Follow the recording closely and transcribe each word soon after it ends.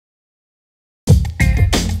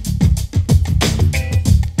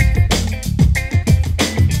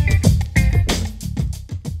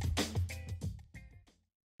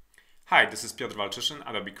Hi, this is Piotr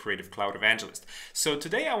Adobe Creative Cloud Evangelist. So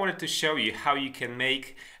today I wanted to show you how you can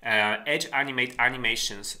make Edge Animate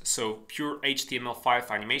animations, so pure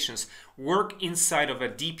HTML5 animations, work inside of a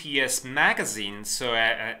DPS magazine, so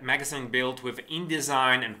a magazine built with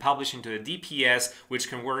InDesign and published into the DPS, which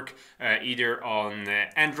can work either on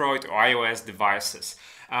Android or iOS devices.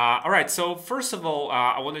 Alright, so first of all,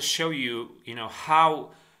 I want to show you,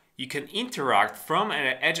 how you can interact from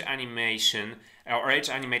an Edge animation or Edge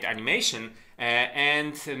Animate animation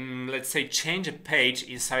and let's say change a page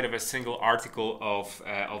inside of a single article of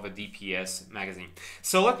a DPS magazine.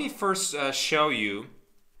 So let me first show you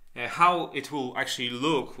how it will actually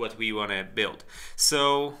look what we want to build.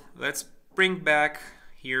 So let's bring back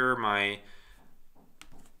here my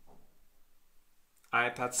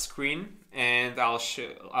iPad screen, and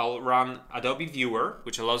I'll run Adobe Viewer,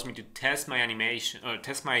 which allows me to test my animation or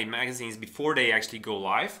test my magazines before they actually go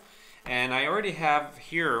live. And I already have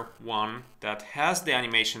here one that has the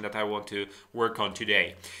animation that I want to work on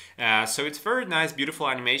today. So it's very nice, beautiful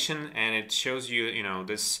animation, and it shows you,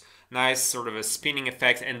 this nice sort of a spinning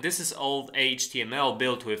effect, and this is all HTML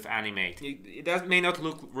built with Animate. That may not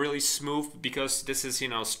look really smooth because this is,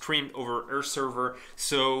 streamed over Air server,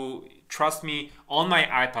 so trust me, on my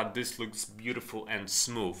iPad this looks beautiful and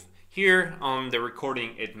smooth. Here on the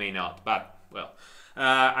recording it may not, but well,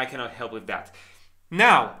 I cannot help with that.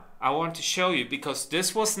 Now, I want to show you, because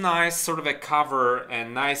this was nice, sort of a cover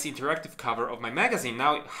and nice interactive cover of my magazine.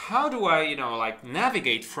 Now, how do I,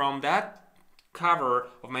 navigate from that cover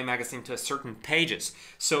of my magazine to a certain pages?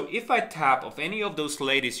 So if I tap of any of those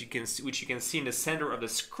ladies which you can see in the center of the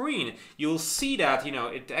screen, you'll see that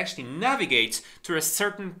it actually navigates to a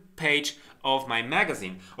certain page of my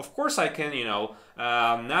magazine. Of course I can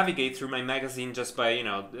navigate through my magazine just by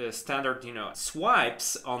standard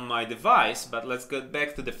swipes on my device, but let's go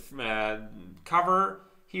back to the cover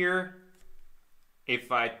here.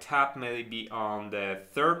 If I tap maybe on the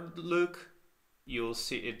third look, you'll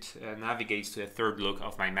see it navigates to a third look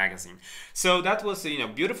of my magazine. So that was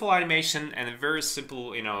beautiful animation and a very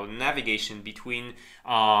simple navigation between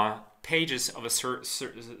pages of a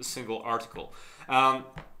single article.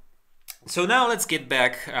 So now let's get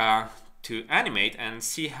back to Animate and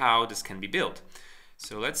see how this can be built.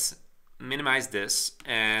 So let's minimize this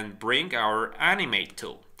and bring our Animate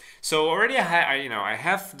tool. So already I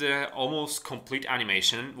have the almost complete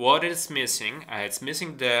animation. What is missing? It's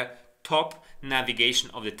missing the top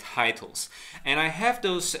navigation of the titles, and I have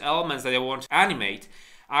those elements that I want to animate.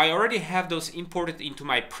 I already have those imported into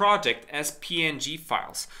my project as PNG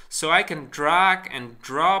files, so I can drag and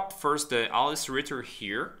drop first the Alice Ritter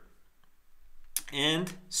here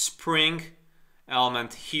and Spring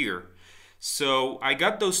element here. So I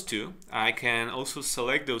got those two. I can also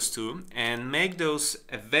select those two and make those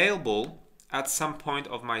available at some point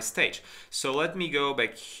of my stage. So let me go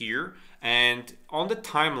back here, and on the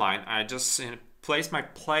timeline I just place my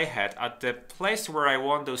playhead at the place where I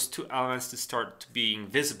want those two elements to start being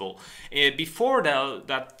visible. Before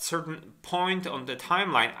that certain point on the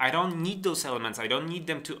timeline, I don't need those elements. I don't need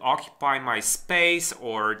them to occupy my space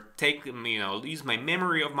or take use my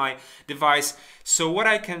memory of my device. So what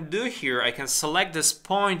I can do here, I can select this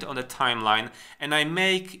point on the timeline and I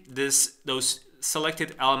make those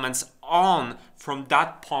selected elements on from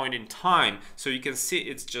that point in time. So you can see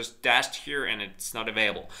it's just dashed here and it's not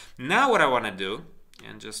available. Now what I want to do,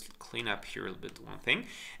 and just clean up here a little bit one thing,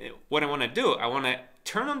 what I want to do, I want to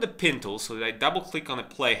turn on the pin tool so that I double click on the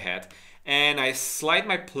playhead and I slide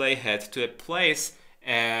my playhead to a place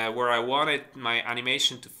where I wanted my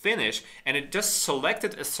animation to finish, and it just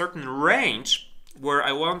selected a certain range where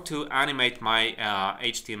I want to animate my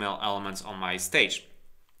HTML elements on my stage.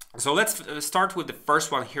 So let's start with the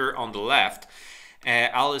first one here on the left,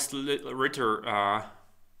 Alice Ritter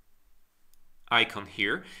icon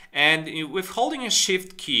here, and with holding a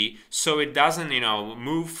shift key so it doesn't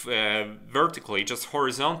move vertically, just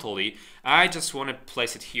horizontally, I just want to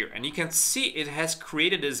place it here, and you can see it has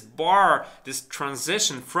created this bar, this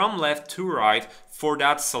transition from left to right for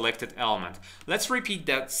that selected element. Let's repeat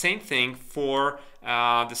that same thing for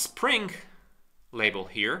the Spring label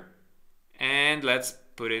here, and let's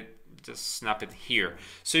put it, just snap it here.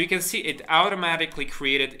 So you can see it automatically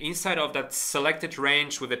created inside of that selected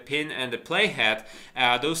range with the pin and the playhead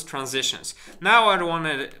those transitions. Now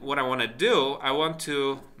what I want to do, I want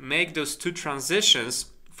to make those two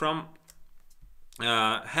transitions from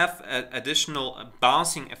have an additional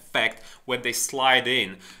bouncing effect when they slide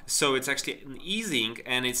in. So it's actually an easing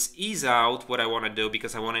and it's ease out what I want to do,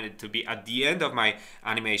 because I wanted it to be at the end of my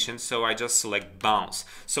animation. So I just select bounce.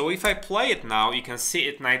 So if I play it now, you can see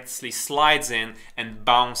it nicely slides in and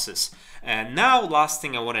bounces. Now, last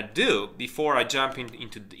thing I want to do before I jump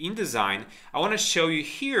into InDesign, I want to show you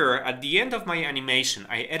here at the end of my animation,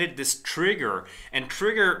 I added this trigger, and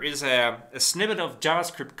trigger is a snippet of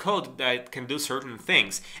JavaScript code that can do certain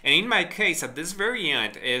things. And in my case, at this very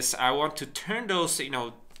end, is I want to turn those,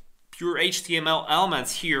 pure HTML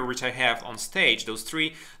elements here, which I have on stage, those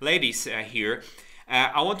three ladies here.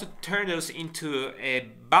 I want to turn those into a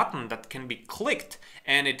button that can be clicked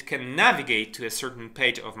and it can navigate to a certain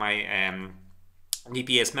page of my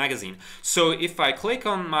DPS magazine. So if I click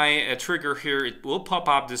on my trigger here, it will pop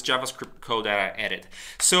up this JavaScript code that I added.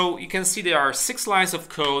 So you can see there are 6 lines of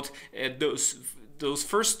code. Those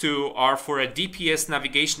first 2 are for a DPS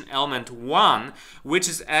navigation element 1, which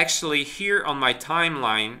is actually here on my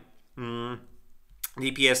timeline.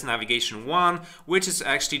 DPS navigation 1, which is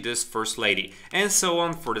actually this first lady, and so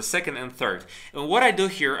on for the second and third. And what I do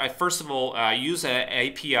here, I first of all use an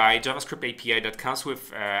API, JavaScript API that comes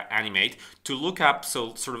with Animate to look up,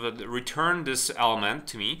 so sort of return this element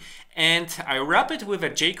to me, and I wrap it with a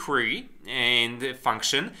jQuery and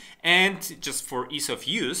function, and just for ease of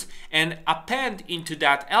use, and append into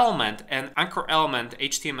that element an anchor element,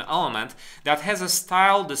 HTML element that has a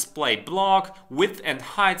style display block, width and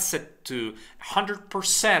height set to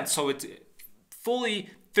 100%, so it fully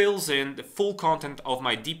fills in the full content of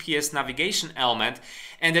my DPS navigation element.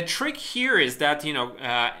 And the trick here is that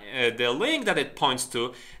the link that it points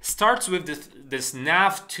to starts with this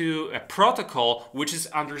nav2 protocol, which is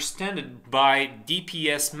understood by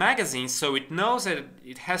DPS magazine, so it knows that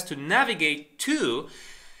it has to navigate to.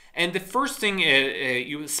 And the first thing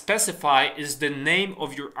you specify is the name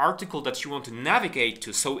of your article that you want to navigate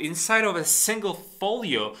to. So inside of a single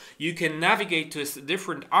folio, you can navigate to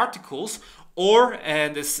different articles, or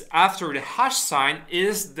this after the hash sign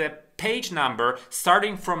is the page number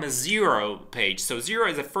starting from a 0 page. So 0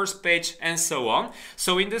 is the first page and so on.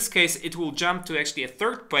 So in this case, it will jump to actually a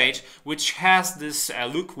third page, which has this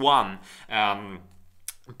look 1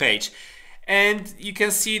 page. And you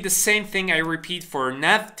can see the same thing I repeat for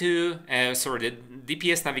nav2, the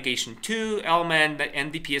DPS navigation 2 element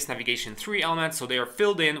and DPS navigation 3 element. So they are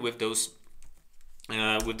filled in with those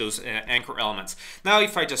anchor elements. Now,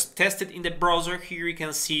 if I just test it in the browser here, you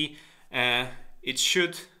can see it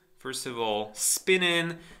should first of all spin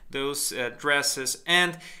in those addresses,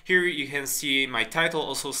 and here you can see my title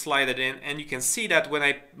also slided in, and you can see that when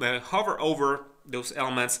I hover over those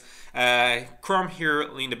elements, Chrome here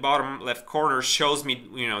in the bottom left corner shows me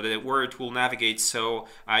where it will navigate, so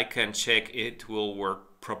I can check it will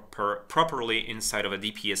work properly inside of a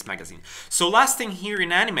DPS magazine. So last thing here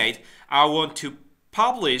in Animate, I want to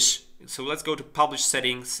publish. So let's go to publish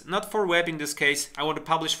settings, not for web in this case. I want to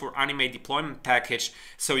publish for Animate deployment package,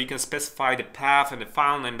 so you can specify the path and the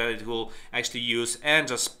file name that it will actually use and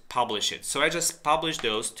just publish it. So I just publish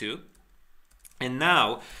those 2. And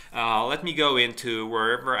now let me go into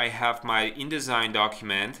wherever I have my InDesign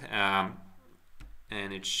document, and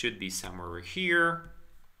it should be somewhere here.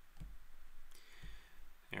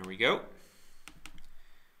 There we go.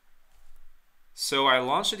 So I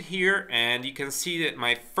launched it here, and you can see that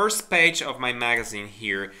my first page of my magazine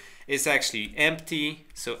here is actually empty.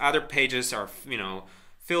 So other pages are,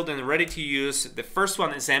 filled and ready to use. The first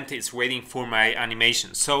one is empty, it's waiting for my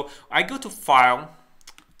animation. So I go to File,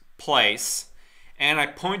 Place, and I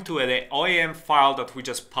point to the OEM file that we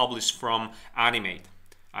just published from Animate.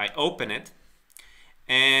 I open it,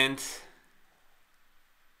 and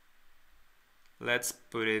let's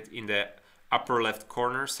put it in the upper left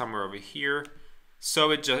corner, somewhere over here. So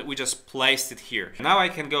we just placed it here. Now I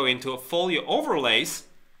can go into a folio overlays,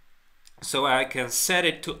 so I can set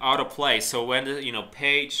it to autoplay. So when the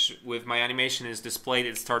page with my animation is displayed,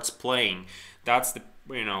 it starts playing. That's the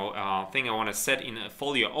thing I want to set in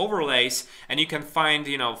folio overlays, and you can find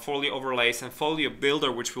folio overlays and folio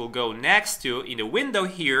builder, which will go next to in the window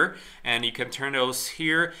here, and you can turn those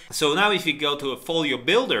here. So now if you go to a folio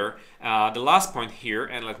builder, the last point here,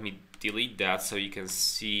 and let me delete that so you can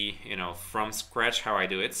see from scratch how I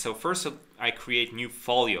do it. So first I create new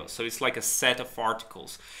folio, so it's like a set of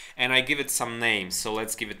articles, and I give it some names. So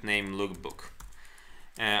let's give it name lookbook.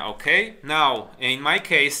 Okay, now in my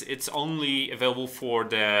case it's only available for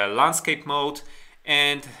the landscape mode,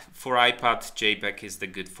 and for iPad JPEG is the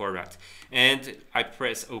good format, and I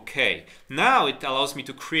press OK. Now it allows me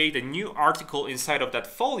to create a new article inside of that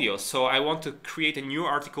folio. So I want to create a new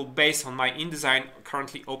article based on my InDesign,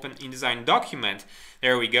 currently open InDesign document.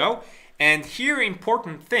 There we go. And here,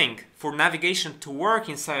 important thing for navigation to work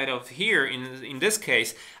inside of here, in this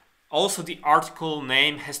case, also the article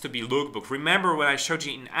name has to be lookbook. Remember when I showed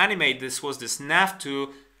you in Animate, this was this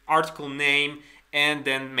nav2 article name and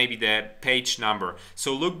then maybe the page number.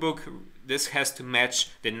 So lookbook this has to match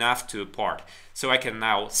the nav2 part. So I can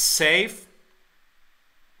now save,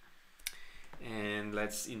 and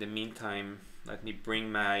let's, in the meantime, let me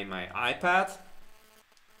bring my iPad.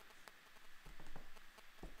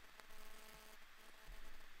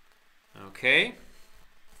 Okay.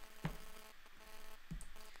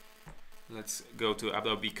 Let's go to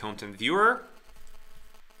Adobe Content Viewer.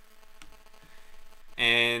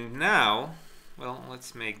 And now, well,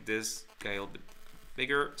 let's make this guy a little bit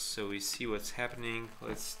bigger so we see what's happening.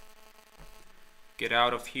 Let's get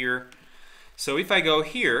out of here. So if I go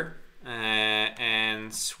here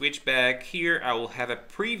and switch back here, I will have a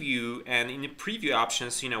preview, and in the preview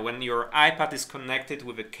options, you know, when your iPad is connected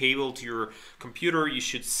with a cable to your computer, you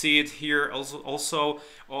should see it here also.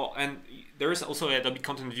 And there is also Adobe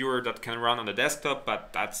Content Viewer that can run on the desktop,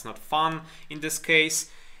 but that's not fun in this case.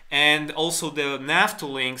 And also the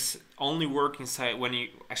nav2 links only work inside when you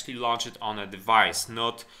actually launch it on a device,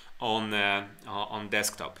 not on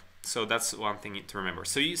desktop. So that's one thing to remember.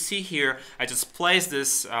 So you see here, I just placed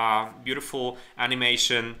this beautiful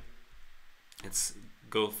animation. Let's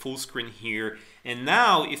go full screen here. And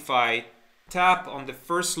now if I tap on the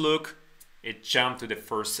first look, it jumped to the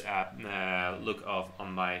first look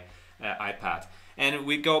on my iPad. And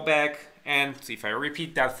we go back, and if I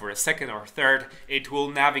repeat that for a second or third, it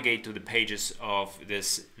will navigate to the pages of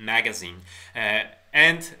this magazine.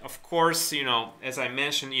 And of course, you know, as I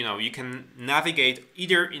mentioned, you know, you can navigate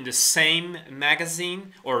either in the same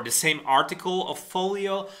magazine or the same article of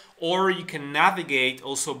folio, or you can navigate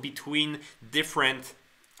also between different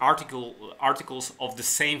articles of the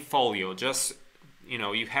same folio. Just, you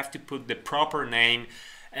know, you have to put the proper name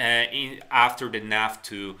after the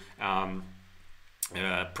nav2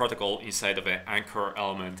 protocol inside of an anchor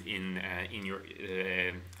element in your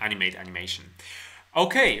Animate animation.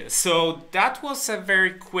 Okay, so that was a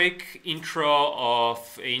very quick intro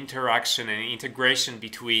of interaction and integration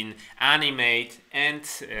between Animate and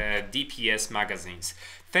DPS magazines.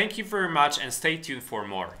 Thank you very much, and stay tuned for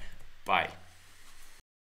more. Bye.